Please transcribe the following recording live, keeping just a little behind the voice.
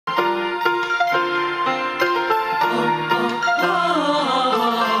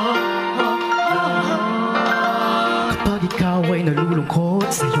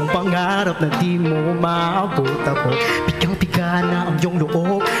sa iyong pangarap na di mo maabot ako. Bigang-biga na ang iyong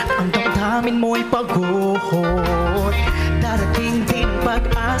loob, ang damdamin mo'y paghuhot. Darating din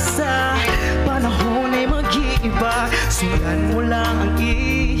pag-asa, panahon ay mag-iiba. Sundan mo lang ang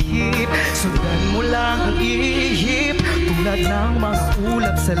ihip, sundan mo lang ang ihip. Tulad ng mga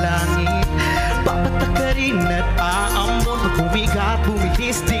ulap sa langit, papatakarin at aambon. Pag bumigat,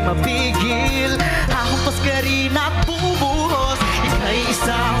 bumilis, di mapigil. Hahampas ka rin at bubuhos. Ika'y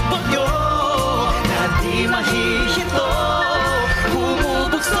isang bagyo na di mahihinto.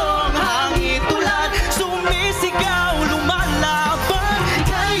 Bumubugso ang hangin tulad, sumisigaw, lumalaban.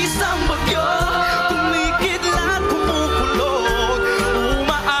 Ika'y isang bagyo, kumikidlat, kumukulot.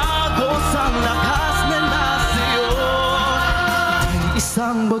 Umaagos ang lakas na nasiyo. Ika'y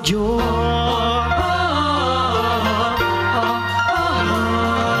isang bagyo.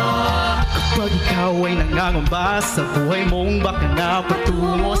 Kapag ikaw ay nangangamba sa buhay mong baka na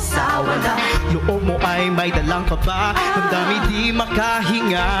patungo sa wala, loob mo ay may dalang kaba, ang dami di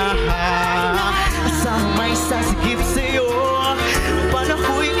makahinga. Asang may sasigip sa'yo,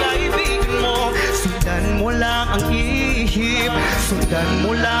 panahoy kaibigan mo. Sundan mo lang ang ihip, sundan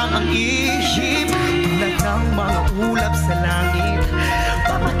mo lang ang ihip. Tulad ng mga ulap sa langit,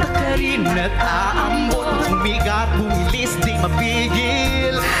 papatakarin at aambot. Bumigat, bumilis, di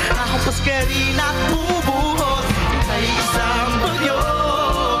mapigil. Hahampas ka rin at bubuhos. Ika'y isang bagyo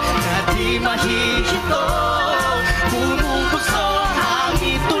na di mahihinto. Bumubugso ang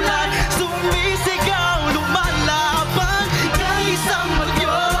hangin tulad, sumisigaw, lumalaban. Ika'y isang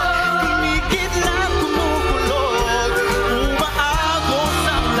bagyo, kumikidlat, kumukulot. Umaagos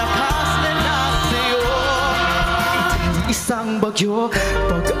ang lakas na nasiyo. Ika'y isang bagyo,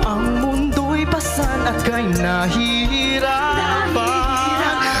 pag ang mundo'y pasan at ka'y nahihirapan.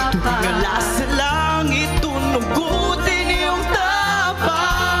 Tumingala sa langit, tunugutin iyong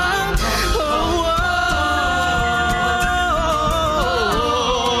tapang. Oh, oh,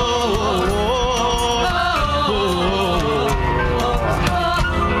 tulad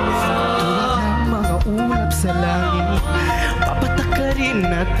ng mga ulap sa langit, papatakarin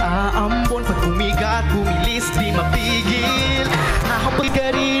at aambon. Pag bumigat, bumilis, di mapigil. Hahampas ka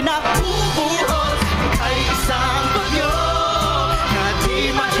rin at bubuhos. Ika'y isang bagyo na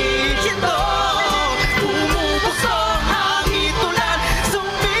di mahihinto. Bumubugso ang hangin tulad,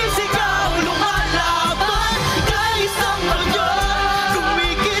 sumisigaw, lumalaban. Ika'y isang bagyo,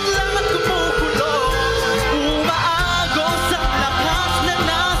 kumikidlat at kumukulot. Umaagos ang lakas na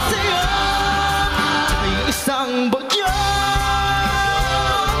nasiyo. Ika'y isang bagyo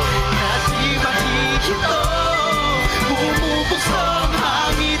na di mahihinto. Bumubugso ang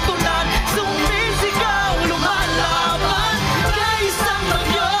hangin tulad, sumisigaw, lumalaban. Ika'y isang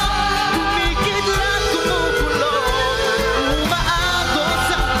bagyo, kumikidlat, kumukulot. Umaagos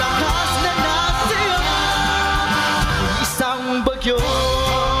ang lakas na nasiyo. Isang bagyo,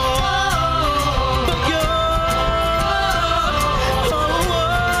 bagyo. Oh,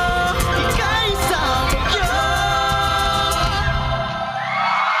 oh, ika'y isang bagyo.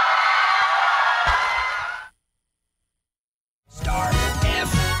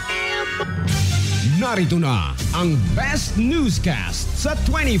 Narito na ang Best Newscast sa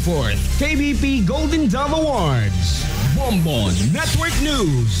 24th KBP Golden Dove Awards. Bombo Network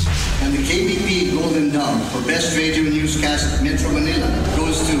News. And the KBP Golden Dove for Best Radio Newscast Metro Manila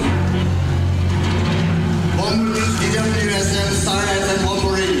goes to Bombo News, DWSM, Star FM, Bombo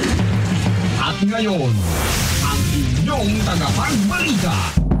Radio. At ngayon, ang inyong tagapagbalita.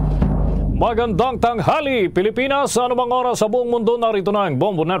 Magandang tanghali, Pilipinas! Sa anumang oras sa buong mundo, narito na ang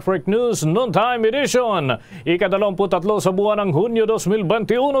Bombo Network News Noontime Edition. Ika-23 sa buwan ng Hunyo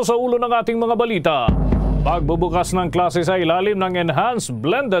 2021 sa ulo ng ating mga balita. Pagbubukas ng klase sa ilalim ng Enhanced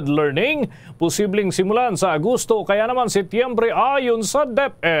Blended Learning, posibleng simulan sa Agosto kaya naman Setyembre ayon sa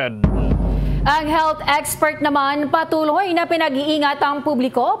DepEd. Ang health expert naman patuloy na pinag-iingat ang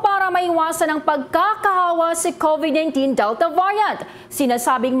publiko para maiwasan ang pagkakahawa sa COVID-19 Delta variant.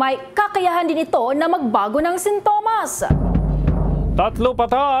 Sinasabing may kakayahan din ito na magbago ng sintomas. 3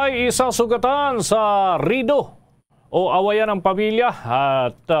 patay, 1 sugatan sa Radyo o awayan ng pamilya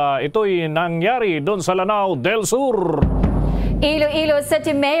at ito'y nangyari doon sa Lanao del Sur. Iloilo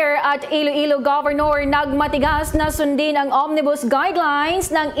City Mayor at Iloilo Governor nagmatigas na sundin ang omnibus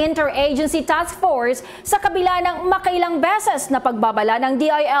guidelines ng Interagency Task Force sa kabila ng makailang beses na pagbabala ng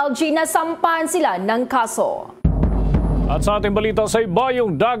DILG na sampahan sila ng kaso. At sa ating balita sa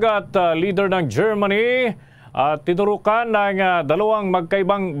ibayong dagat, leader ng Germany at tinurukan ng dalawang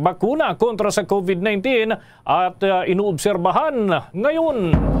magkaibang bakuna kontra sa COVID-19 at inuobserbahan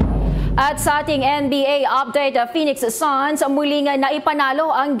ngayon. At sa ating NBA update, Phoenix Suns muling naipanalo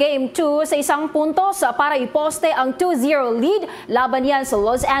ang Game 2 sa 1 puntos para iposte ang 2-0 lead laban yan sa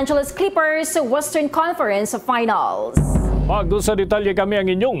Los Angeles Clippers sa Western Conference Finals. Doon sa detalye kami ang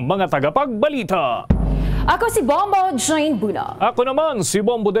inyong mga tagapagbalita. Ako si Bombo Jane Buna. Ako naman si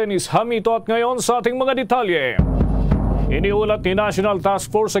Bombo Dennis Jamito at ngayon sa ating mga detalye. Iniulat ni National Task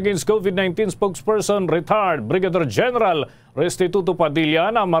Force Against COVID-19 spokesperson retired Brigadier General Restituto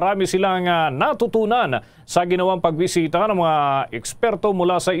Padilla na marami silang natutunan sa ginawang pagbisita ng mga eksperto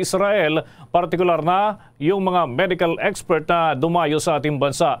mula sa Israel, partikular na yung mga medical expert na dumayo sa ating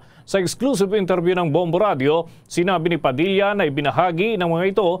bansa. Sa exclusive interview ng Bombo Radio, sinabi ni Padilla na ibinahagi ng mga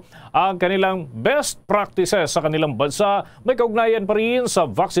ito ang kanilang best practices sa kanilang bansa. May kaugnayan pa rin sa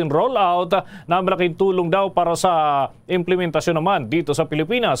vaccine rollout na malaking tulong daw para sa implementasyon naman dito sa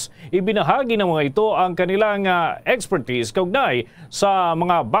Pilipinas. Ibinahagi ng mga ito ang kanilang expertise kaugnay sa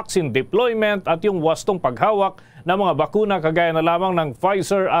mga vaccine deployment at yung wastong paghawak ng mga bakuna kagaya na lamang ng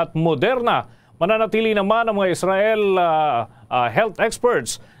Pfizer at Moderna. Mananatili naman ang mga Israel health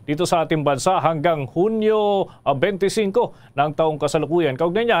experts dito sa ating bansa hanggang Hunyo 25 ng taong kasalukuyan.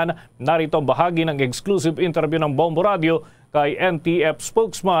 Kaugnay niyan, narito ang bahagi ng exclusive interview ng Bombo Radio kay NTF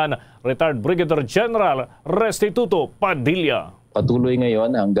spokesman, retired Brigadier General Restituto Padilla. Patuloy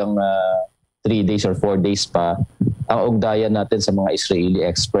ngayon hanggang 3 days or 4 days pa ang ugnayan natin sa mga Israeli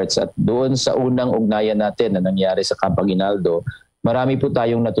experts. At doon sa unang ugnayan natin na nangyari sa Camp Aguinaldo, marami po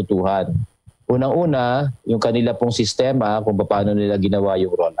tayong natutuhan. Unang-una, yung kanila pong sistema kung paano nila ginawa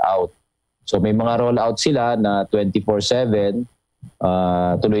yung rollout. So may mga rollout sila na 24/7,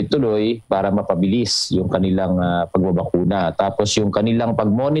 tuloy-tuloy para mapabilis yung kanilang pagbabakuna. Tapos yung kanilang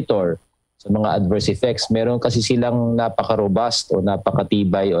pag-monitor sa mga adverse effects, meron kasi silang napaka-robust o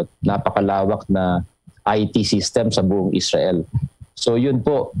napakatibay o napakalawak na IT system sa buong Israel. So yun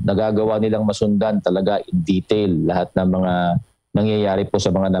po, nagagawa nilang masundan talaga in detail lahat ng mga nangyayari po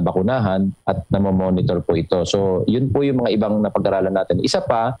sa mga nabakunahan at namomonitor po ito. So yun po yung mga ibang napag-aralan natin. Isa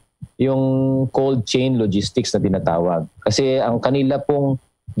pa, yung cold chain logistics na tinatawag. Kasi ang kanila pong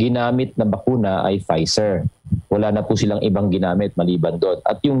ginamit na bakuna ay Pfizer. Wala na po silang ibang ginamit maliban doon.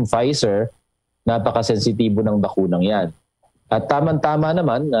 At yung Pfizer, napakasensitibo ng bakunang yan. At tama-tama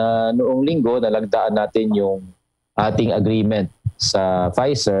naman, noong linggo, nalagdaan natin yung ating agreement sa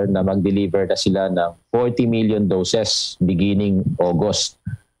Pfizer na mag-deliver na sila ng 40 million doses beginning August.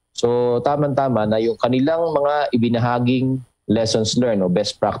 So tama-tama na yung kanilang mga ibinahaging lessons learned o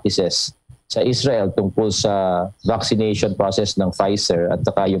best practices sa Israel tungkol sa vaccination process ng Pfizer at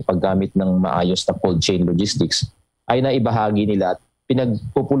saka yung paggamit ng maayos na cold chain logistics ay naibahagi nila at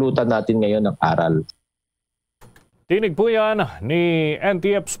pinagpupulutan natin ngayon ng aral. Tinig po yan ni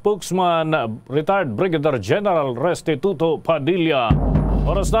NTF spokesman, retired Brigadier General Restituto Padilla.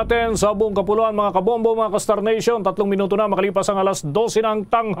 Oras natin sa buong kapuluan mga kabombo, mga ka-Star Nation. 3 minuto na makalipas ang alas 12 ng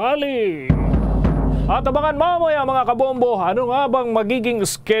tanghali. At abangan mamaya mga kabombo, ano nga bang magiging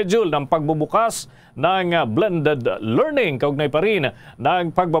schedule ng pagbubukas ng blended learning kaugnay pa rin ng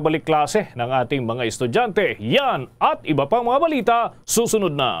pagbabalik klase ng ating mga estudyante. Yan at iba pang mga balita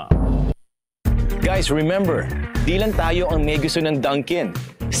susunod na. Guys, remember, di lang tayo ang may gusto ng Dunkin.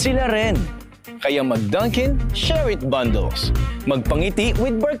 Sila rin. Kaya mag-Dunkin, share it bundles. Magpangiti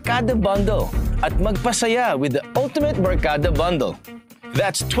with Barkada Bundle. At magpasaya with the Ultimate Barkada Bundle.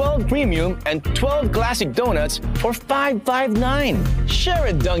 That's 12 premium and 12 classic donuts for $5.59. Share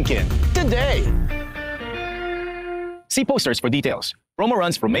it, Dunkin, today. See posters for details. Promo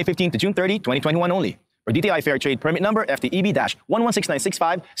runs from May 15 to June 30, 2021 only. For DTI Fair Trade Permit Number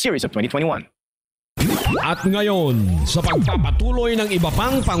FTEB-116965, Series of 2021. At ngayon, sa pagpapatuloy ng iba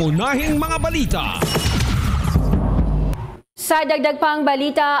pang pangunahing mga balita. Sa dagdag pang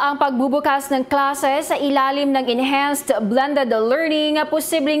balita, ang pagbubukas ng klase sa ilalim ng Enhanced Blended Learning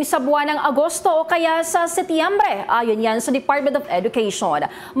posibleng sa buwan ng Agosto o kaya sa Setyembre. Ayon yan sa Department of Education.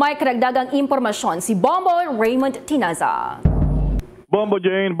 May karagdagang impormasyon si Bombo Raymond Tinaza. Bombo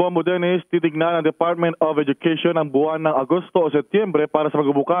Jane, Bombo Dennis, titignan ng Department of Education ang buwan ng Agosto o Setyembre para sa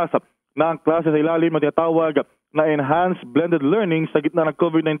pagbubukas ng klase sa ilalim na tinatawag na Enhanced Blended Learning sa gitna ng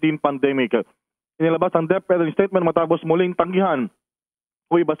COVID-19 pandemic. Inilabas ang DepEd statement matapos muling tanggihan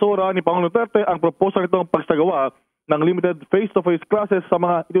o ibasura ni Pangulong Duterte ang proposal nitong pagsagawa ng limited face-to-face classes sa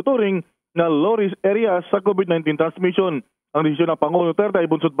mga ituturing na low-risk areas sa COVID-19 transmission. Ang desisyon ng Pangulong Duterte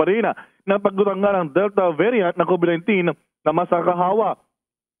ay bunsod pa rin ng pagduranggan ng Delta variant ng COVID-19 na mas nakahawa.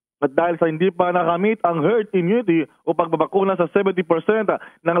 At dahil sa hindi pa nakamit ang herd immunity o pagbabakuna sa 70%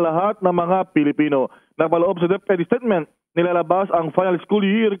 ng lahat ng mga Pilipino. Napaloob sa DepEd statement, nilalabas ang final school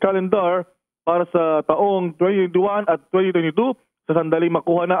year calendar para sa taong 2021 at 2022 sa sa sandaling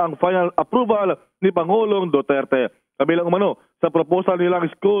makuha na ang final approval ni Pangulong Duterte. Kabilang umano sa proposal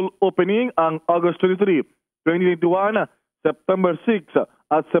nilang school opening ang August 23, 2021, September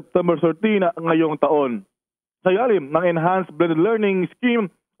 6 at September 13 ngayong taon. Sa ilalim ng Enhanced Blended Learning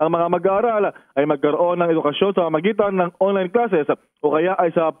Scheme, ang mga mag-aaral ay magkaroon ng edukasyon sa magitan ng online classes o kaya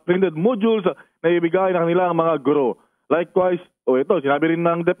ay sa printed modules na ibigay ng kanilang mga guro. Likewise, ito, sinabi rin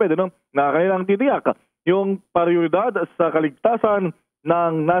ng DepEd na kanilang titiyak yung prioridad sa kaligtasan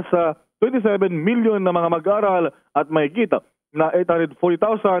ng nasa 27 million na mga mag-aaral at mahigit na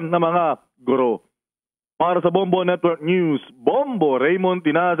 840,000 na mga guro. Para sa Bombo Network News, Bombo Raymond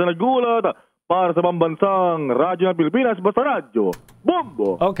Tinaza nagulat. Para sa pambansang Radyo ng Pilipinas, basta Radyo,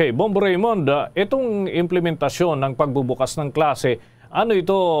 Bombo! Okay, Bombo Raymond, itong implementasyon ng pagbubukas ng klase, ano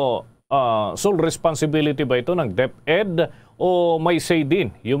ito, sole responsibility ba ito ng DepEd o may say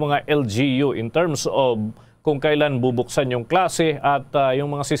din yung mga LGU in terms of kung kailan bubuksan yung klase at yung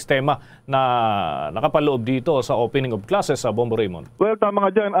mga sistema na nakapaloob dito sa opening of classes sa Bombo Raymond? Well, tama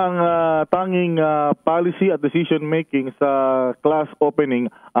nga dyan. Ang tanging policy at decision making sa class opening,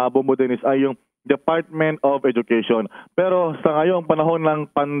 Bombo Dennis, ay yung Department of Education. Pero sa ngayong panahon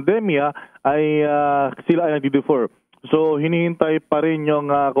ng pandemya ay sila ay nagdi-defer. So hinihintay pa rin yung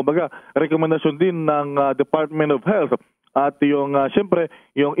kumbaga rekomendasyon din ng Department of Health at yung siyempre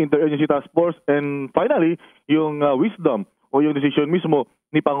yung Interagency Task Force and finally yung wisdom o yung decision mismo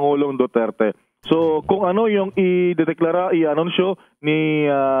ni Pangulong Duterte. So kung ano yung i-deklara, i-anunsyo ni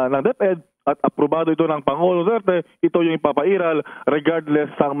ng DepEd at aprobado ito ng Pangulong Duterte, ito yung ipapairal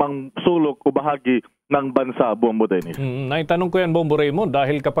regardless sa mang sulok o bahagi ng bansa, Bombo Dennis. Naitanong ko yan, Bombo Raymond,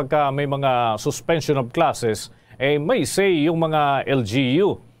 dahil kapag may mga suspension of classes, may say yung mga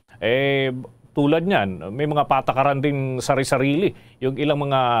LGU. Tulad niyan, may mga patakaran din sari-sarili yung ilang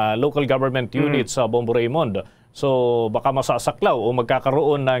mga local government units sa Bombo Raymond. So baka masasaklaw o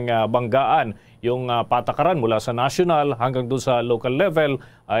magkakaroon ng banggaan yung patakaran mula sa national hanggang doon sa local level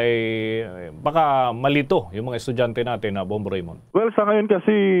ay baka malito yung mga estudyante natin na Bombo Raymond. Well, sa ngayon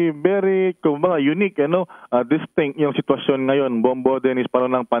kasi very unique, distinct yung sitwasyon ngayon, Bombo Dennis,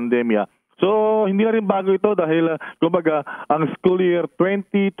 para ng pandemya. So, hindi na rin bago ito dahil, kumbaga, ang school year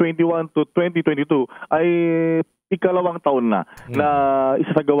 2021 to 2022 ay ikalawang taon na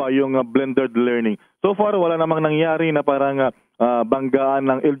isasagawa yung blended learning. So far, wala namang nangyari na parang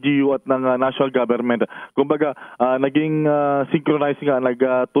banggaan ng LGU at ng national government. Kumbaga, naging synchronizing nga,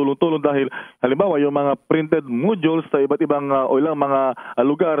 nagtulong-tulong dahil halimbawa yung mga printed modules sa iba't ibang o ilang mga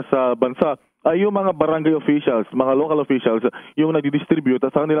lugar sa bansa ay yung mga barangay officials, mga local officials, yung nadidistribute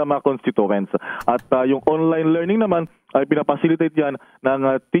sa kanilang mga constituents. At yung online learning naman ay pinapacilitate yan ng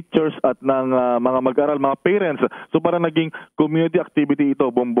teachers at ng mga mag-aral, mga parents. So para naging community activity ito,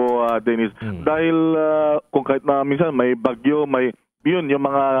 Bombo Dennis. Dahil kung kahit na minsan may bagyo, may yun yung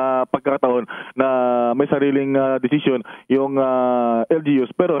mga pagkakataon na may sariling decision yung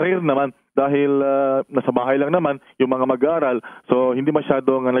LGUs, pero rare naman dahil nasa bahay lang naman yung mga mag-aaral, so hindi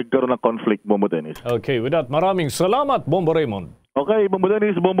masyadong nagkaroon ng conflict, Bombo Dennis. Okay, with that, maraming salamat, Bombo Raymond. Okay, Bombo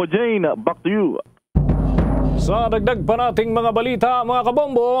Dennis, Bombo Jane, back to you. Sa dagdag pa nating mga balita, mga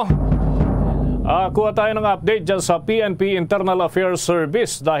kabombo, kuha tayo ng update dyan sa PNP Internal Affairs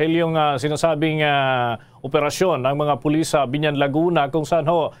Service dahil yung sinasabing operasyon ng mga pulis sa Binyan, Laguna kung saan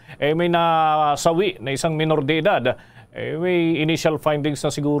may nasawi na isang minor de edad. May initial findings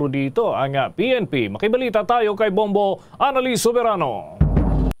na siguro dito ang PNP. Makibalita tayo kay Bombo Annalise Soberano.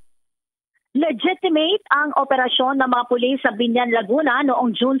 Legitimate ang operasyon ng mga pulis sa Binyan, Laguna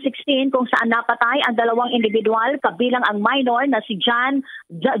noong June 16 kung saan napatay ang dalawang individual kabilang ang minor na si John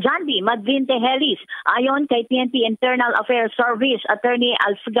B. Magvintehelis. Ayon kay PNP Internal Affairs Service Attorney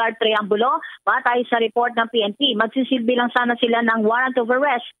Alfgar Triambulo, batay sa report ng PNP, magsisilbi lang sana sila ng warrant of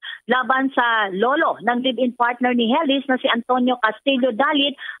arrest laban sa lolo ng live-in partner ni Helis na si Antonio Castillo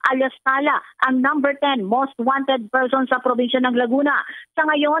Dalit alias Tala, ang number 10 most wanted person sa probinsya ng Laguna. Sa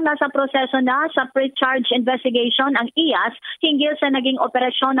ngayon, nasa proseso na sa pre-charge investigation ang IAS hinggil sa naging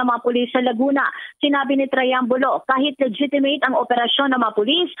operasyon ng mga pulis sa Laguna. Sinabi ni Triambulo, kahit legitimate ang operasyon ng mga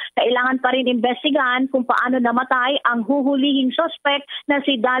pulis, kailangan pa rin investigahan kung paano namatay ang huhulihing suspect na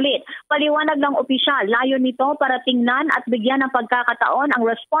si Dalit. Paliwanag ng opisyal, layon nito para tingnan at bigyan ng pagkakataon ang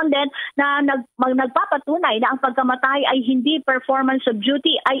respondent na nagpapatunay na ang pagkamatay ay hindi performance of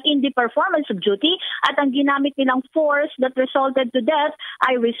duty at ang ginamit nilang force that resulted to death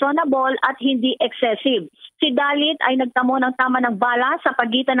ay reasonable at hindi excessive. Si Dalit ay nagtamo ng tama ng bala sa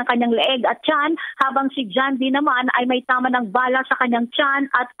pagitan ng kanyang leeg at tiyan, habang si John D naman ay may tama ng bala sa kanyang tiyan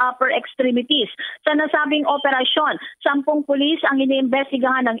at upper extremities. Sa nasabing operasyon, 10 pulis ang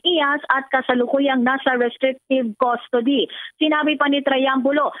iniimbestigahan ng IAS at kasalukuyang nasa restrictive custody. Sinabi pa ni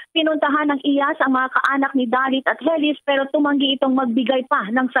Triambulo, pinuntahan ng IAS ang mga kaanak ni Dalit at Helis pero tumanggi itong magbigay pa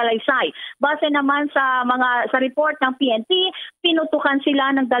ng salaysay. Base naman sa report ng PNP, pinutukan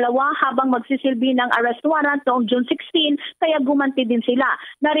sila ng dalawa habang magsisilbi ng arrest warrant noong June 16, kaya gumanti din sila.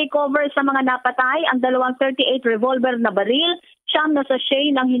 Na-recover sa mga napatay ang 38 revolver na baril, 9 na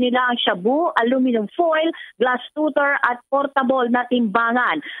sachet ng hinilaang shabu, aluminum foil, glass tutor at portable na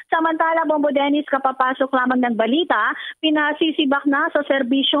timbangan. Samantala, Bombo Dennis, kapapasok lamang ng balita, pinasisibak na sa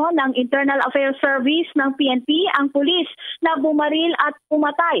serbisyo ng Internal Affairs Service ng PNP ang pulis na bumaril at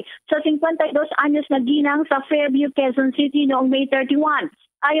pumatay sa 52 anyos na ginang sa Fairview, Quezon City noong May 31.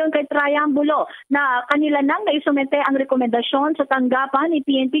 Ayon kay Triambulo na kanila nang naisumete ang rekomendasyon sa tanggapan ni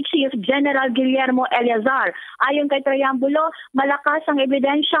PNP Chief General Guillermo Eleazar. Ayon kay Triambulo, malakas ang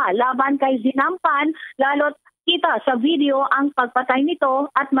ebidensya laban kay Zinampan, lalo't kita sa video ang pagpatay nito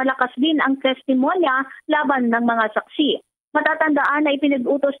at malakas din ang testimonya laban ng mga saksi. Matatandaan na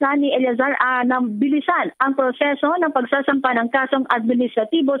ipinag-utos na ni Eleazar na bilisan ang proseso ng pagsasampa ng kasong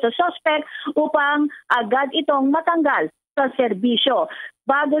administratibo sa suspect upang agad itong matanggal sa serbisyo.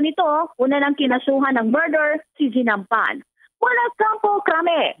 Bago nito, una nang kinasuhan ng murder si Zinampan. Mula Campo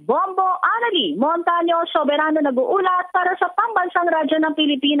Crame, Bombo Anali, Montaño Soberano nag-uulat para sa Pambansang Radyo ng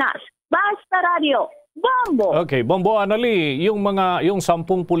Pilipinas. Basta Radio, Bombo! Okay, Bombo Anali, yung 10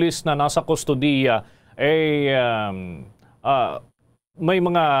 pulis na nasa kustodiya, may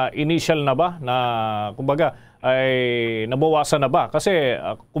mga initial na ba na kumbaga ay nabawasan na ba? Kasi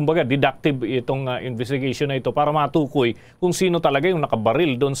kumbaga deductive itong investigation na ito para matukoy kung sino talaga yung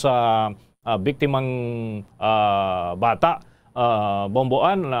nakabaril doon sa biktimang bata.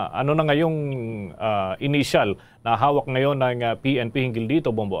 Bomboan, ano na ngayong initial na hawak ngayon ng PNP hinggil dito,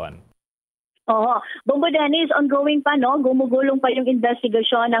 Bomboan? Oo. Bombo Dennis, ongoing pa, no? Gumugulong pa yung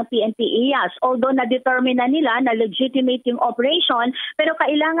investigasyon ng PNP IAS. Although na-determine na nila na legitimate yung operation, pero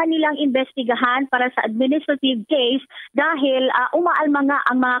kailangan nilang investigahan para sa administrative case dahil umaalma nga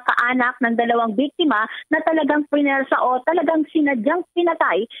ang mga kaanak ng dalawang biktima na talagang pinersa o talagang sinadyang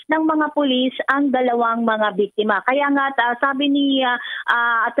pinatay ng mga pulis ang dalawang mga biktima. Kaya nga, sabi ni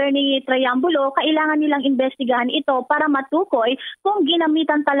Attorney Triambulo, kailangan nilang investigahan ito para matukoy kung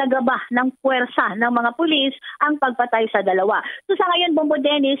ginamitan talaga ba ng puwersa ng mga pulis ang pagpatay sa dalawa. So sa ngayon, Bombo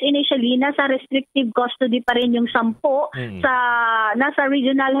Dennis, initially nasa restrictive custody pa rin yung 10 nasa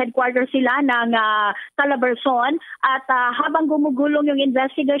regional headquarters sila ng Calabarzon at habang gumugulong yung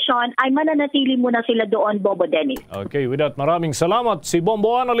investigation ay mananatili muna sila doon, Bombo Dennis. Okay, with that, maraming salamat si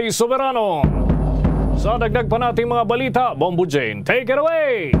Bombo Anali Soberano. Sa dagdag pa nating mga balita, Bombo Jane, take it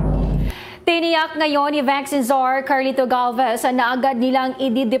away! Tiniyak ngayon ni Vaccine Czar Carlito Galvez na agad nilang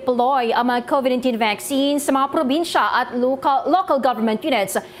i-deploy ang mga COVID-19 vaccines sa mga probinsya at local government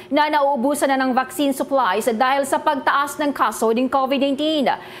units na nauubusan na ng vaccine supplies dahil sa pagtaas ng kaso ng COVID-19.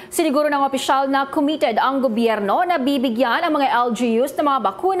 Siniguro ng opisyal na committed ang gobyerno na bibigyan ang mga LGUs ng mga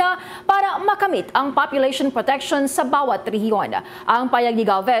bakuna para makamit ang population protection sa bawat rehiyon. Ang payag ni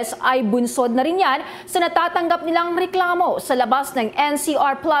Galvez ay bunsod na rin yan sa natatanggap nilang reklamo sa labas ng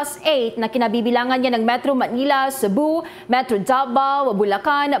NCR Plus 8 na kinabibilangan niya ng Metro Manila, Cebu, Metro Davao,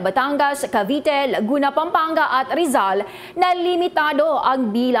 Bulacan, Batangas, Cavite, Laguna, Pampanga at Rizal na limitado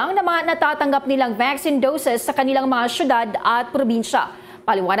ang bilang ng mga natatanggap nilang vaccine doses sa kanilang mga syudad at probinsya.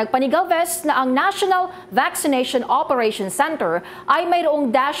 Paliwanag pa ni Galvez na ang National Vaccination Operations Center ay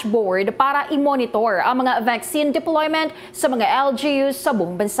mayroong dashboard para i-monitor ang mga vaccine deployment sa mga LGUs sa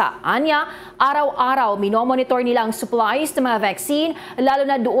buong bansa. Anya, araw-araw minomonitor nila ang supplies ng mga vaccine lalo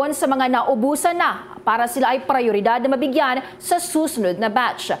na doon sa mga naubusan na para sila ay prioridad na mabigyan sa susunod na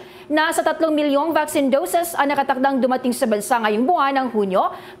batch. Nasa 3 milyong vaccine doses ang nakatakdang dumating sa bansa ngayong buwan ng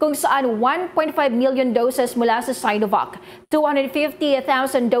Hunyo, kung saan 1.5 million doses mula sa Sinovac,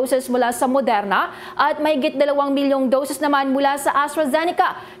 250,000 doses mula sa Moderna at mahigit 2 milyong doses naman mula sa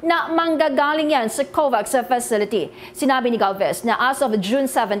AstraZeneca na manggagaling yan sa COVAX facility. Sinabi ni Galvez na as of June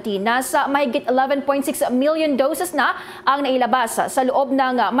 17, nasa mahigit 11.6 million doses na ang nailabas sa loob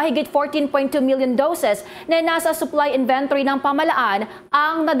ng mahigit 14.2 million doses na nasa supply inventory ng pamalaan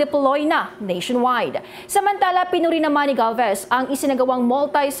ang na-deploy na nationwide. Samantala, pinuri naman ni Galvez ang isinagawang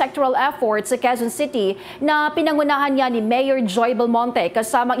multi-sectoral effort sa Quezon City na pinangunahan niya ni Mayor Joy Belmonte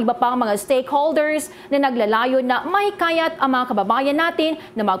kasama iba pang mga stakeholders na naglalayo na mahikayat ang mga kababayan natin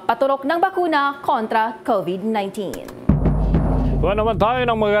na magpaturok ng bakuna kontra COVID-19. Kuha naman tayo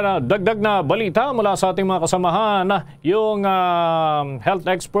ng mga dagdag na balita mula sa ating mga kasamahan. Yung health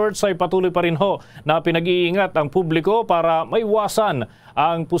experts ay patuloy pa rin na pinag-iingat ang publiko para maiwasan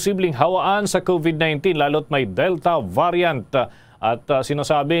ang posibleng hawaan sa COVID-19 lalo't may Delta variant. At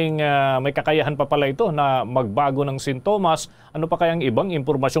sinasabing may kakayahan pa pala ito na magbago ng sintomas. Ano pa kayang ibang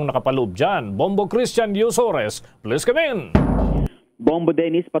impormasyong nakapaloob dyan? Bombo Christian Yusores, please come in! Bombo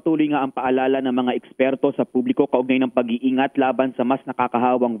Dennis, patuloy nga ang paalala ng mga eksperto sa publiko kaugnay ng pag-iingat laban sa mas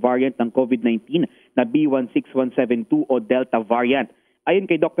nakakahawang variant ng COVID-19 na B16172 o Delta variant. Ayon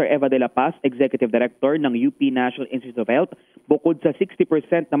kay Dr. Eva de la Paz, Executive Director ng UP National Institute of Health, bukod sa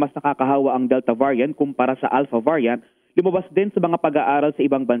 60% na mas nakakahawa ang Delta variant kumpara sa Alpha variant, lumabas din sa mga pag-aaral sa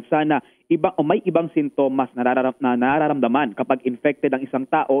ibang bansa na may ibang sintomas na nararamdaman kapag infected ang isang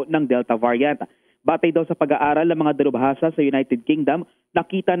tao ng Delta variant. Batay daw sa pag-aaral ng mga dalubhasa sa United Kingdom,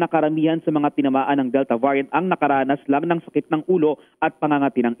 nakita na karamihan sa mga tinamaan ng Delta variant ang nakaranas lang ng sakit ng ulo at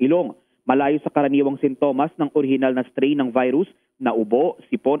pangangati ng ilong. Malayo sa karaniwang sintomas ng orihinal na strain ng virus na ubo,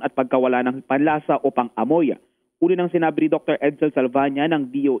 sipon at pagkawala ng panlasa o pang-amoy. Uli nang sinabi ni Dr. Edsel Salvania ng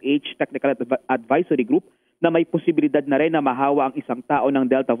DOH Technical Advisory Group na may posibilidad na rin na mahawa ang isang tao ng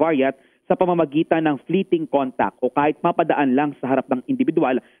Delta variant sa pamamagitan ng fleeting contact o kahit mapadaan lang sa harap ng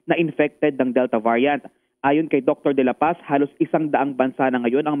individual na infected ng Delta variant. Ayon kay Dr. De La Paz, halos 100 bansa na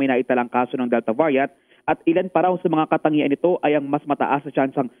ngayon ang may naitalang kaso ng Delta variant at ilan pa raw sa mga katangian nito ay ang mas mataas sa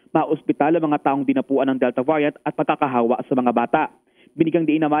tsansang maospital ang mga taong dinapuan ng Delta variant at pagkakahawa sa mga bata. Binigyang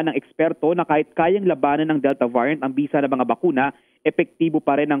diin naman ng eksperto na kahit kayang labanan ng Delta variant ang bisa ng mga bakuna, epektibo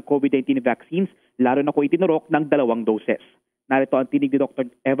pa rin ang COVID-19 vaccines, lalo na kung itinurok ng 2 doses. Narito ang tinig ni Dr.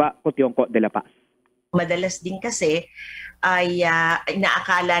 Eva Cotionco de la Paz. Madalas din kasi ay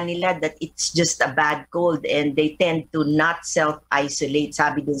inaakala nila that it's just a bad cold and they tend to not self-isolate,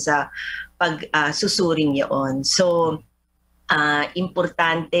 sabi dun sa pagsusuring yun. So,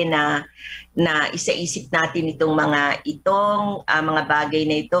 importante na isaisip natin itong mga bagay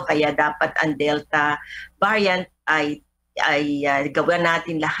na ito, kaya dapat ang Delta variant ay gawin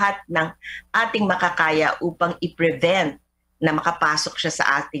natin lahat ng ating makakaya upang i-prevent na makapasok siya sa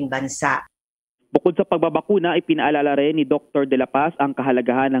ating bansa. Bukod sa pagbabakuna, ay pinaalala rin ni Dr. De La Paz ang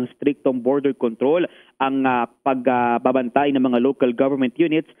kahalagahan ng striktong border control, ang pagbabantay ng mga local government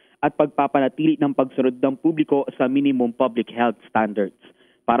units at pagpapanatili ng pagsunod ng publiko sa minimum public health standards.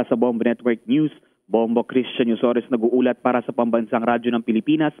 Para sa Bombo Network News, Bombo Christian Yusores nag-uulat para sa Pambansang Radyo ng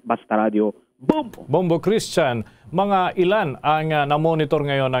Pilipinas, Basta Radio, Bombo! Bombo Christian, mga ilan ang na-monitor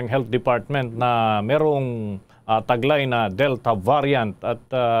ngayon ng Health Department na merong taglay na Delta variant at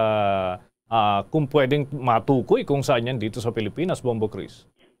kung pwedeng matukoy kung saan yan dito sa Pilipinas, Bombo Chris?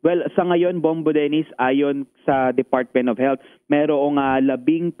 Well, sa ngayon, Bombo Dennis, ayon sa Department of Health, merong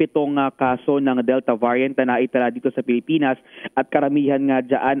 17 kaso ng Delta variant na naitala dito sa Pilipinas at karamihan nga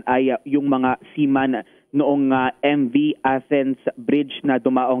dyan ay yung mga seaman noong MV Athens Bridge na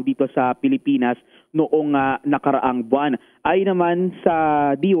dumaong dito sa Pilipinas noong nakaraang buwan. Ay naman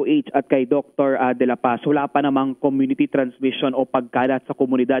sa DOH at kay Dr. De La Paz, wala pa namang community transmission o pagkalat sa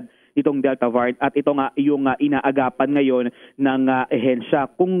komunidad itong Delta variant at ito nga yung inaagapan ngayon ng ehensya.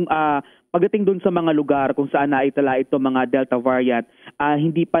 Kung pagdating dun sa mga lugar kung saan naitala ito mga Delta variant,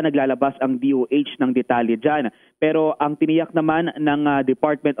 hindi pa naglalabas ang DOH ng detalye dyan. Pero ang tiniyak naman ng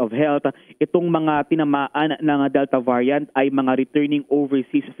Department of Health, itong mga tinamaan ng Delta variant ay mga returning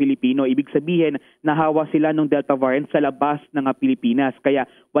overseas Filipino. Ibig sabihin, nahawa sila ng Delta variant sa labas ng Pilipinas. Kaya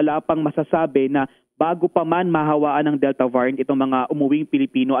wala pang masasabi na bago pa man mahawaan ng Delta variant, itong mga umuwing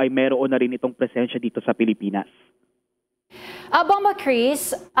Pilipino ay meron na rin itong presensya dito sa Pilipinas. Bombo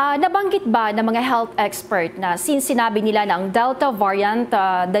Chris, nabanggit ba ng mga health expert na since sinabi nila na ang Delta variant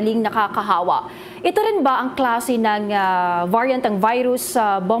daling nakakahawa, ito rin ba ang klase ng variant ng virus,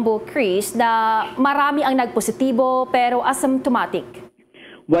 Bombo Chris, na marami ang nagpositibo pero asymptomatic?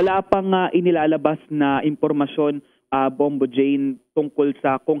 Wala pang inilalabas na impormasyon, Bombo Jane, tungkol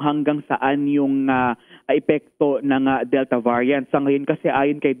sa kung hanggang saan yung epekto ng Delta variant. Sa ngayon kasi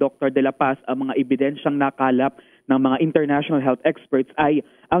ayon kay Dr. De La Paz, ang mga ebidensyang nakalap ng mga international health experts ay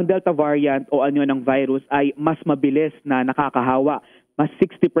ang Delta variant o anyo ng virus ay mas mabilis na nakakahawa. Mas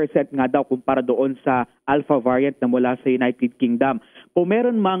 60% nga daw kumpara doon sa Alpha variant na mula sa United Kingdom. Kung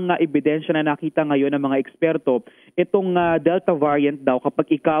meron mga ebidensya na nakita ngayon ng mga eksperto, itong Delta variant daw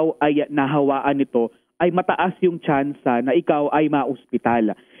kapag ikaw ay nahawaan nito, ay mataas yung tsansa na ikaw ay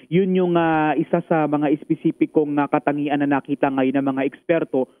ma-ospital. Yun yung isa sa mga espesipikong katangian na nakita ngayon ng mga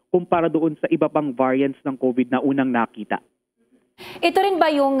eksperto kumpara doon sa iba pang variants ng COVID na unang nakita. Ito rin ba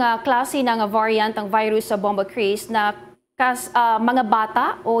yung klase ng variant ng virus sa Bombo Chris na mga bata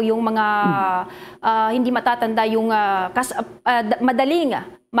o yung mga hindi matatanda yung madaling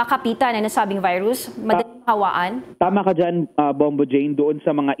makapitan na nasabing virus, madaling hawaan? Tama ka dyan, Bombo Jane. Doon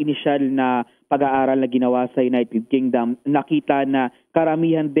sa mga initial na pag-aaral na ginawa sa United Kingdom, nakita na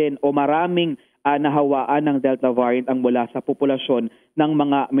karamihan din o maraming nahawaan ng Delta variant ang mula sa populasyon ng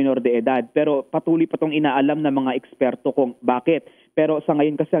mga minor de edad. Pero patuloy pa itong inaalam ng mga eksperto kung bakit. Pero sa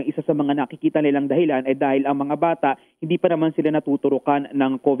ngayon kasi ang isa sa mga nakikita nilang dahilan ay dahil ang mga bata hindi pa naman sila natuturukan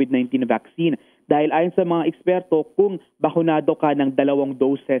ng COVID-19 vaccine. Dahil ayon sa mga eksperto, kung bakunado ka ng 2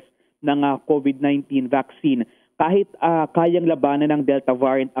 doses ng COVID-19 vaccine, kahit kayang labanan ng Delta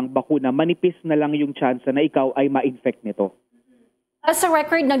variant ang bakuna, manipis na lang yung chance na ikaw ay ma-infect nito. Sa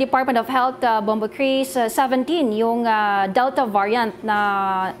record ng Department of Health, Bombo Chris, 17 yung Delta variant na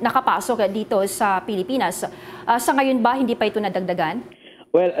nakapasok dito sa Pilipinas. Sa ngayon ba, hindi pa ito nadagdagan?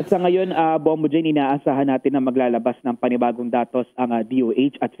 Well, sa ngayon, Bombo Jane, inaasahan natin na maglalabas ng panibagong datos ang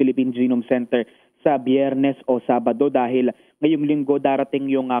DOH at Philippine Genome Center sa Biyernes o Sabado dahil ngayong linggo darating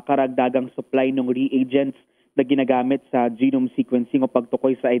yung karagdagang supply ng reagents na ginagamit sa genome sequencing o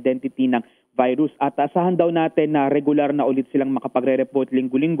pagtukoy sa identity ng virus. At asahan daw natin na regular na ulit silang makapagre-report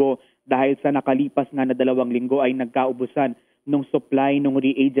linggo-linggo dahil sa nakalipas nga na 2 linggo ay nagkaubusan ng supply ng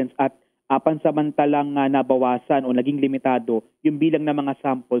reagents at pansamantalang nabawasan o naging limitado yung bilang ng mga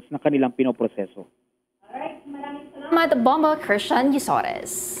samples na kanilang pinoproseso. Alright, maraming salamat, Bombo Christian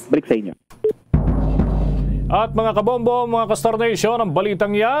Yusores. Balik sa inyo. At mga kabombo, mga ka-Star Nation, ang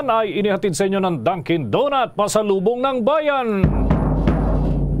balitang yan ay inihatid sa inyo ng Dunkin' Donut, pasalubong ng bayan.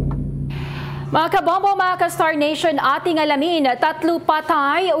 Mga kabombo, mga ka-Star Nation, ating alamin, 3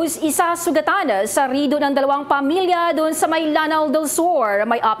 patay o 1 sugatan sa rido ng 2 pamilya doon sa may Lanao del Sur.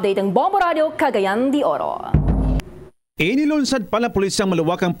 May update ng Bombo Radio, Cagayan de Oro. Inilunsad pala pulis ang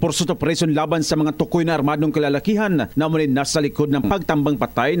malawakang pursuit operation laban sa mga tukoy na armadong kalalakihan na muling nasa likod ng pagtambang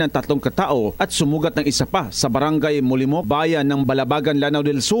patay ng 3 katao at sumugat ng isa pa sa barangay Mulimo, bayan ng Balabagan, Lanao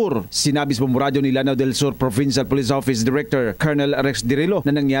del Sur. Sinabi sa Bombo Radio ni Lanao del Sur Provincial Police Office Director Colonel Rex Dirilo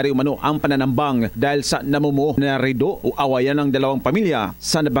na nangyari umano ang pananambang dahil sa namumuo na rido o awayan ng 2 pamilya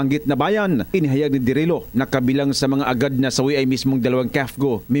sa nabanggit na bayan. Inihayag ni Dirilo na kabilang sa mga agad na sawi ay mismong 2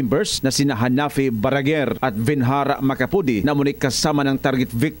 CAFGO members na sina Hanafi Baraguer at Vinhara Macapudi na muli kasama ng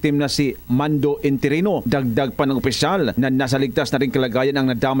target victim na si Mando Interino. Dagdag pa ng opisyal na nasa ligtas na rin kalagayan ang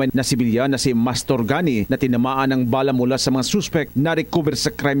nadamay na sibilyan na si Mastorgani na tinamaan ng bala mula sa mga suspect na recover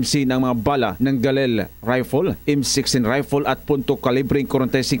sa crime scene ng mga bala ng Galil rifle, M16 rifle at punto kalibreng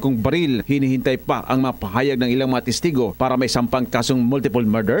 45 baril. Hinihintay pa ang mapahayag ng ilang mga testigo para may sampang kasong multiple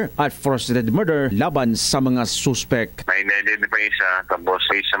murder at forced murder laban sa mga suspect. May na-identify isa tapos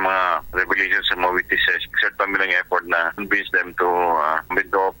sa mga revelations sa mga witnesses, exert pa nilang effort na convince them to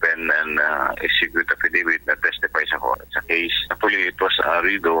open and execute affidavit na testify sa case. Actually, it was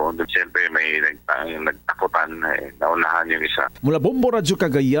Rido. Siyempre, may nagtakutan. Naunahan yung isa. Mula Bombo Radyo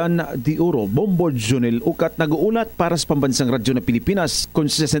Cagayan de Oro, Bombo Junel Ukat nag-uulat para sa pambansang radyo ng Pilipinas.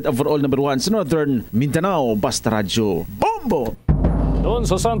 Consistent overall number 1 sa Northern Mindanao, Basta Radyo. Bombo! Doon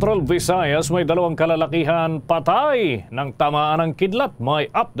sa Central Visayas, may 2 kalalakihan patay ng tamaan ng kidlat. May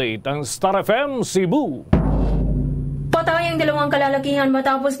update ang Star FM Cebu. Patay ang 2 kalalakihan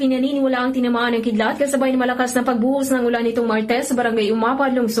matapos pinaniniwala ang tinamaan ng kidlat kasabay ng malakas na pagbuhos ng ulan nitong Martes sa barangay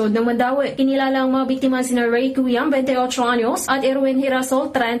Umapad, lungsod ng Mandaue. Kinilala ang mga biktima sina Ray Cuyam, 28 anyos at Erwin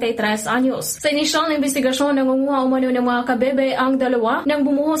Hirasol, 33 anyos. Sa inisyal na investigasyon, nangunguha umano ng mga kabebe ang 2 nang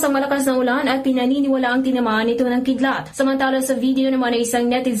bumuhos ang malakas na ulan at pinaniniwala ang tinamaan nito ng kidlat. Samantala sa video naman ay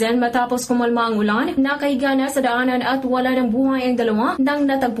isang netizen matapos kumalma ang ulan, nakahiga na sa daanan at wala ng buhay ang 2 nang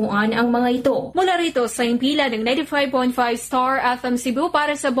natagpuan ang mga ito. Mula rito sa impila ng 95.5 Star FM Cebu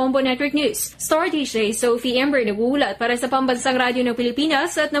para sa Bombo Network News. Star DJ Sophie Ember nag-uulat para sa Pambansang Radyo ng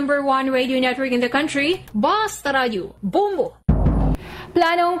Pilipinas at number 1 radio network in the country, Basta Radio, Bombo.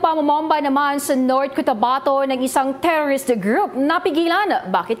 Planong pamomomba naman sa North Cotabato ng isang terrorist group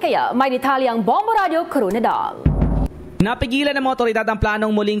napigilan. Bakit kaya? May detalye ang Bombo Radio Coronadal. Napigilan ng mga otoridad ang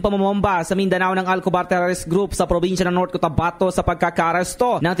planong muling pamomomba sa Mindanao ng Alcobar Terrorist Group sa probinsya ng North Cotabato sa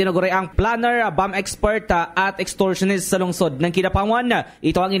pagkakaresto ng tinaguriang planner, bomb expert at extortionist sa lungsod ng Kidapawan.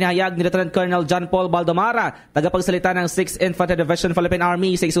 Ito ang inihayag ni Lieutenant Colonel John Paul Baldomara, tagapagsalita ng 6th Infantry Division Philippine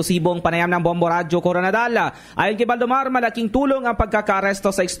Army sa isusibong panayam ng Bombo Radio Coronadal. Ayon kay Baldomar, malaking tulong ang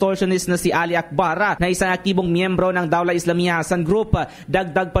pagkakaresto sa extortionist na si Ali Akbar na isang aktibong miyembro ng Dawla Islamiyah Hasan Group.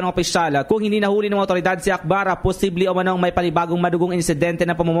 Dagdag pa ng opisyal, kung hindi nahuli ng otoridad si Akbar, posible o umanong may panibagong madugong insidente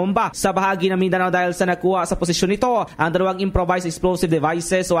ng pamomomba sa bahagi ng Mindanao dahil sa nakuha sa posisyon nito ang dalawang improvised explosive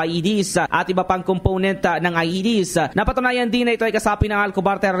devices o IEDs at iba pang component ng IEDs. Napatunayan din na ito ay kasapi ng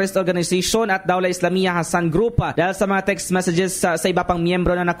Al-Khobar Terrorist Organization at Dawla Islamiyah Hassan Group dahil sa mga text messages sa iba pang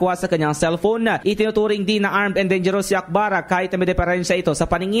miyembro na nakuha sa kanyang cellphone. Itinuturing din na armed and dangerous si Akbar kahit may diferensya ito sa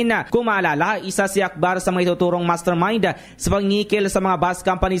paningin. Kung maalala, isa si Akbar sa mga ituturong mastermind sa pangingikil sa mga bus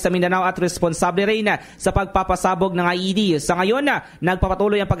company sa Mindanao at responsable rin sa pagpapasabog ng IED. Sa ngayon,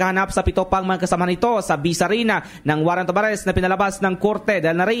 nagpapatuloy ang paghahanap sa 7 pang mga kasama nito sa bisa rin ng warrant of arrest na pinalabas ng korte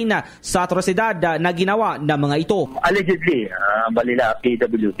dahil na rin sa atrosidad na ginawa ng mga ito. Allegedly, balila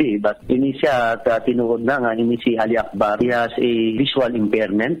PWD, but ini siya tinuod na nga ini si Ali Akbar. He has a visual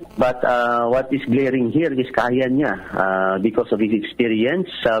impairment, but what is glaring here is kaya niya because of his experience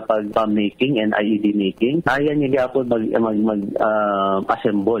sa pag-bomb making and IED making. Kaya niya gapon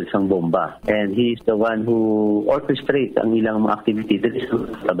mag-assemble sang bomba. And he is the one who orchestrates ang ilang mga activity dito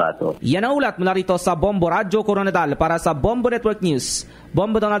sa Tabato. Yan ang ulat mula rito sa Bombo Radyo Coronadal para sa Bombo Network News.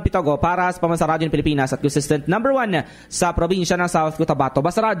 Bombo Donald Pitogo para sa Pamansang Radyo ng Pilipinas at consistent number 1 sa probinsya ng South Cotabato.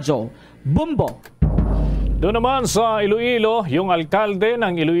 Basta Radyo, Bombo! Doon naman sa Iloilo, yung alkalde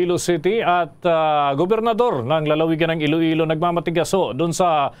ng Iloilo City at gobernador ng lalawigan ng Iloilo nagmamatigaso doon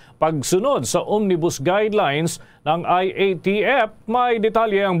sa pagsunod sa omnibus guidelines ng IATF. May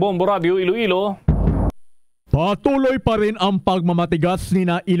detalye ang Bombo Radio Iloilo. Patuloy pa rin ang pagmamatigas ni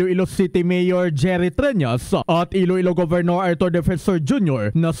na Iloilo City Mayor Jerry Treñas at Iloilo Governor Arthur Defensor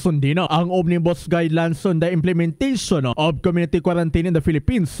Jr. na sundin ang Omnibus Guidelines on the Implementation of Community Quarantine in the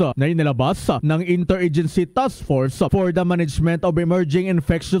Philippines na inilabas ng Interagency Task Force for the Management of Emerging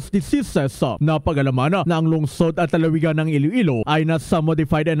Infectious Diseases na pag-alaman na ang lungsod at lalawigan ng Iloilo ay nasa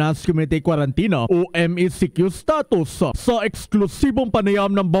Modified Enhanced Community Quarantine o MECQ status. Sa eksklusibong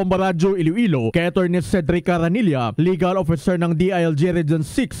panayam ng Bombo Radio Iloilo kay Atty. Cedric Ranilla, Legal Officer ng DILG Region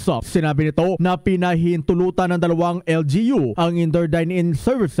 6. Sinabi nito na pinahintulutan ng 2 LGU ang indoor dine-in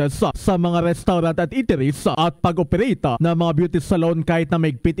services sa mga restaurant at eateries at pag-operate ng mga beauty salon kahit na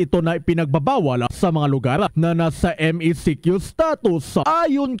maigpit ito na ipinagbabawal sa mga lugar na nasa MECQ status.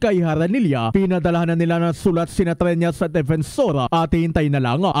 Ayon kay Ranilla, pinadalahan na nila ng sulat sina Treñas at Defensor at hintay na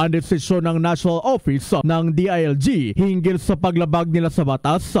lang ang desisyon ng National Office ng DILG hinggil sa paglabag nila sa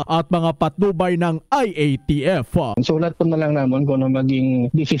batas at mga patnubay ng IATF. Sulat po na lang naman kung ano maging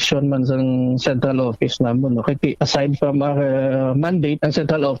decision man sa central office naman. No? Kasi aside from our mandate, ang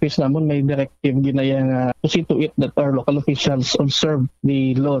central office naman may directive ginayang to see to it that our local officials observe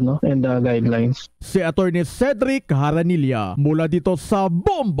the law and the guidelines. Si Atty. Cedric Haranilla mula dito sa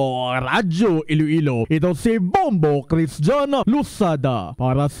Bombo Radyo Iloilo. Ito si Bombo Christian Lusada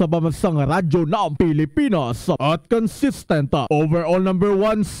para sa Pamansang Radyo ng Pilipinas at consistent overall number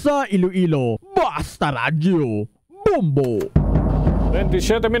 1 sa Iloilo. Basta Radyo, Bombo!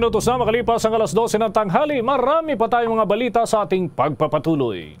 27 minutos na makalipas ang alas 12 ng tanghali. Marami pa tayong mga balita sa ating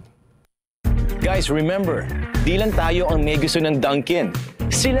pagpapatuloy. Guys, remember, di lang tayo ang may gusto ng Dunkin.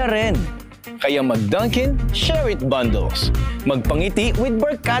 Sila rin. Kaya mag-Dunkin, share it bundles. Magpangiti with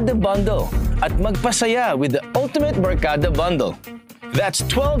Barkada Bundle. At magpasaya with the Ultimate Barkada Bundle. That's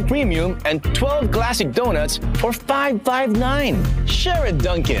 12 premium and 12 classic donuts for $5.59. Share it,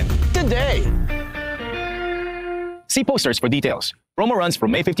 Dunkin', today. See posters for details. Promo runs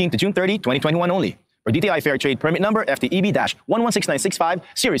from May 15 to June 30, 2021 only. For DTI Fair Trade Permit Number FTEB-116965,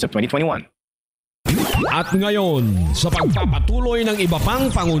 Series of 2021. At ngayon, sa pagpapatuloy ng iba pang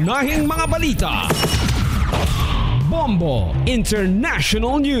pangunahing mga balita, Bombo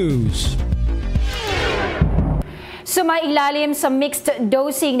International News. Sumailalim sa mixed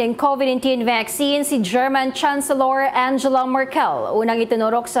dosing ng COVID-19 vaccine si German Chancellor Angela Merkel. Unang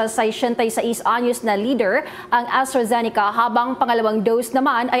itinurok sa 66 anyos na leader ang AstraZeneca habang pangalawang dose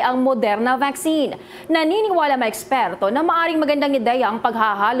naman ay ang Moderna vaccine. Naniniwala mga eksperto na maaring magandang ideya ang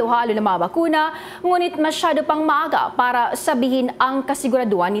paghahalo-halo ng mga bakuna, ngunit masyado pang maaga para sabihin ang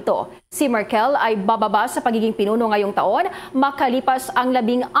kasiguraduhan nito. Si Merkel ay bababa sa pagiging pinuno ngayong taon makalipas ang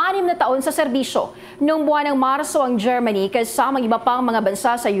 16 na taon sa serbisyo. Noong buwan ng Marso ang Germany kasama iba pang mga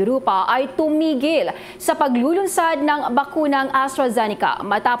bansa sa Europa ay tumigil sa paglulunsad ng bakunang AstraZeneca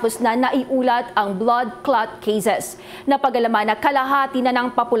matapos na naiulat ang blood clot cases. Napag-alaman na kalahati na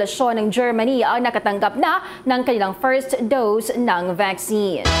ng populasyon ng Germany ang nakatanggap na ng kanilang first dose ng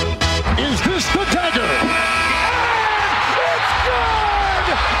vaccine. Is this the dagger?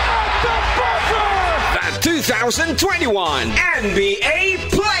 The 2021 NBA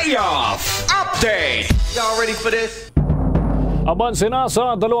Playoff Update. Y'all ready for this? Abanse na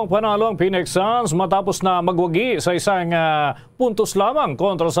sa dalawang panalo ang Phoenix Suns matapos na magwagi sa isang puntos lamang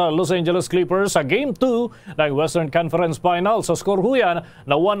kontra sa Los Angeles Clippers sa Game 2 ng Western Conference Final sa score huyan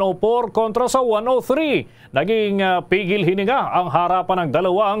na 104 kontra sa 103. Naging pigil hininga ang harapan ng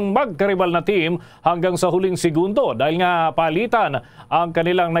dalawang magkaribal na team hanggang sa huling segundo dahil nga palitan ang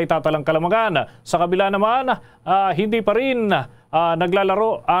kanilang naitatalang kalamangan. Sa kabila naman, hindi pa rin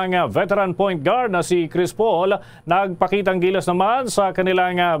naglalaro ang veteran point guard na si Chris Paul. Nagpakitang gilas naman sa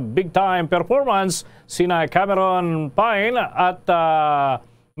kanilang big-time performance sina Cameron Payne at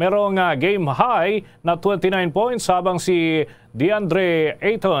merong game high na 29 points habang si DeAndre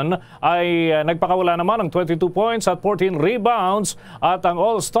Ayton ay nagpakawala naman ng 22 points at 14 rebounds at ang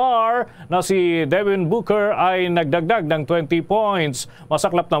all-star na si Devin Booker ay nagdagdag ng 20 points.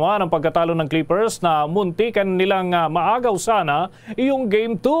 Masaklap naman ang pagkatalo ng Clippers na muntikan nilang maagaw sana yung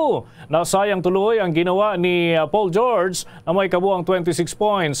Game 2. Nasayang tuloy ang ginawa ni Paul George na may kabuang 26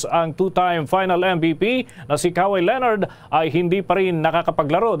 points. Ang two-time final MVP na si Kawhi Leonard ay hindi pa rin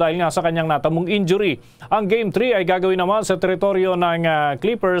nakakapaglaro dahil nga sa kanyang natamong injury. Ang Game 3 ay gagawin naman sa teritoryo ng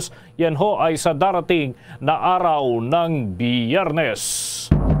Clippers. Yan ho ay sa darating na araw ng Biyernes.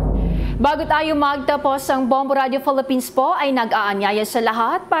 Bago tayo magtapos, ang Bombo Radio Philippines po ay nag-aanyaya sa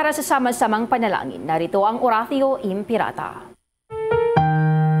lahat para sa sama-samang panalangin. Narito ang Oratio Impirata.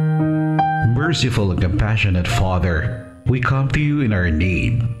 Merciful and compassionate Father, we come to you in our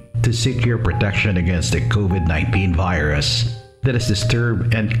need to seek your protection against the COVID-19 virus that has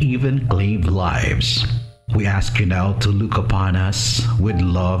disturbed and even claimed lives. We ask you now to look upon us with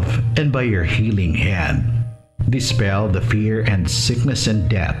love and by your healing hand. Dispel the fear and sickness and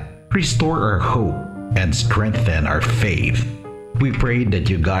death. Restore our hope and strengthen our faith. We pray that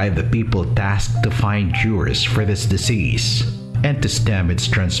you guide the people tasked to find cures for this disease and to stem its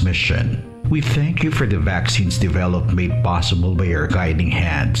transmission. We thank you for the vaccines developed made possible by your guiding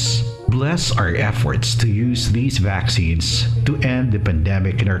hands. Bless our efforts to use these vaccines to end the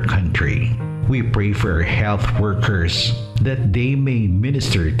pandemic in our country. We pray for our health workers that they may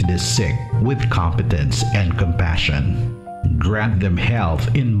minister to the sick with competence and compassion. Grant them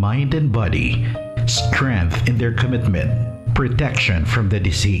health in mind and body, strength in their commitment, protection from the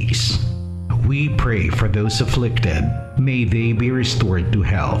disease. We pray for those afflicted. May they be restored to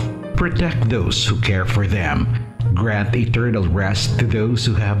health. Protect those who care for them. Grant eternal rest to those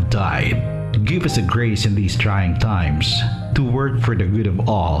who have died. Give us a grace in these trying times to work for the good of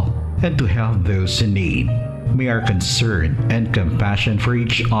all and to help those in need. May our concern and compassion for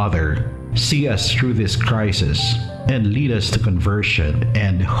each other see us through this crisis and lead us to conversion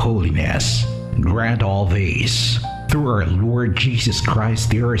and holiness. Grant all these through our Lord Jesus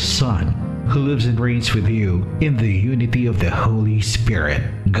Christ, your Son, who lives and reigns with you in the unity of the Holy Spirit,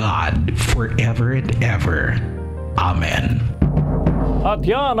 God, forever and ever. Amen. At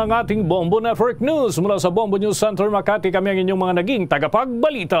yan ang ating Bombo Network News. Mula sa Bombo News Center, Makati, kami ang inyong mga naging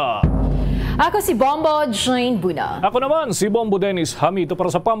tagapagbalita. Ako si Bombo Jane Buna. Ako naman si Bombo Dennis Jamito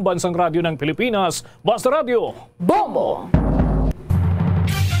para sa Pambansang Radyo ng Pilipinas, Basta Radio Bombo!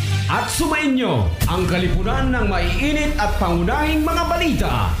 At sumainyo ang kalipunan ng maiinit at pangunahing mga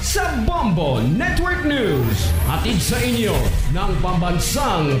balita sa Bombo Network News. Hatid sa inyo ng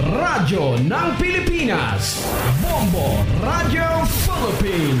Pambansang Radyo ng Pilipinas, Bombo Radio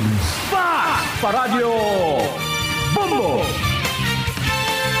Philippines. Pa! Radyo Bombo!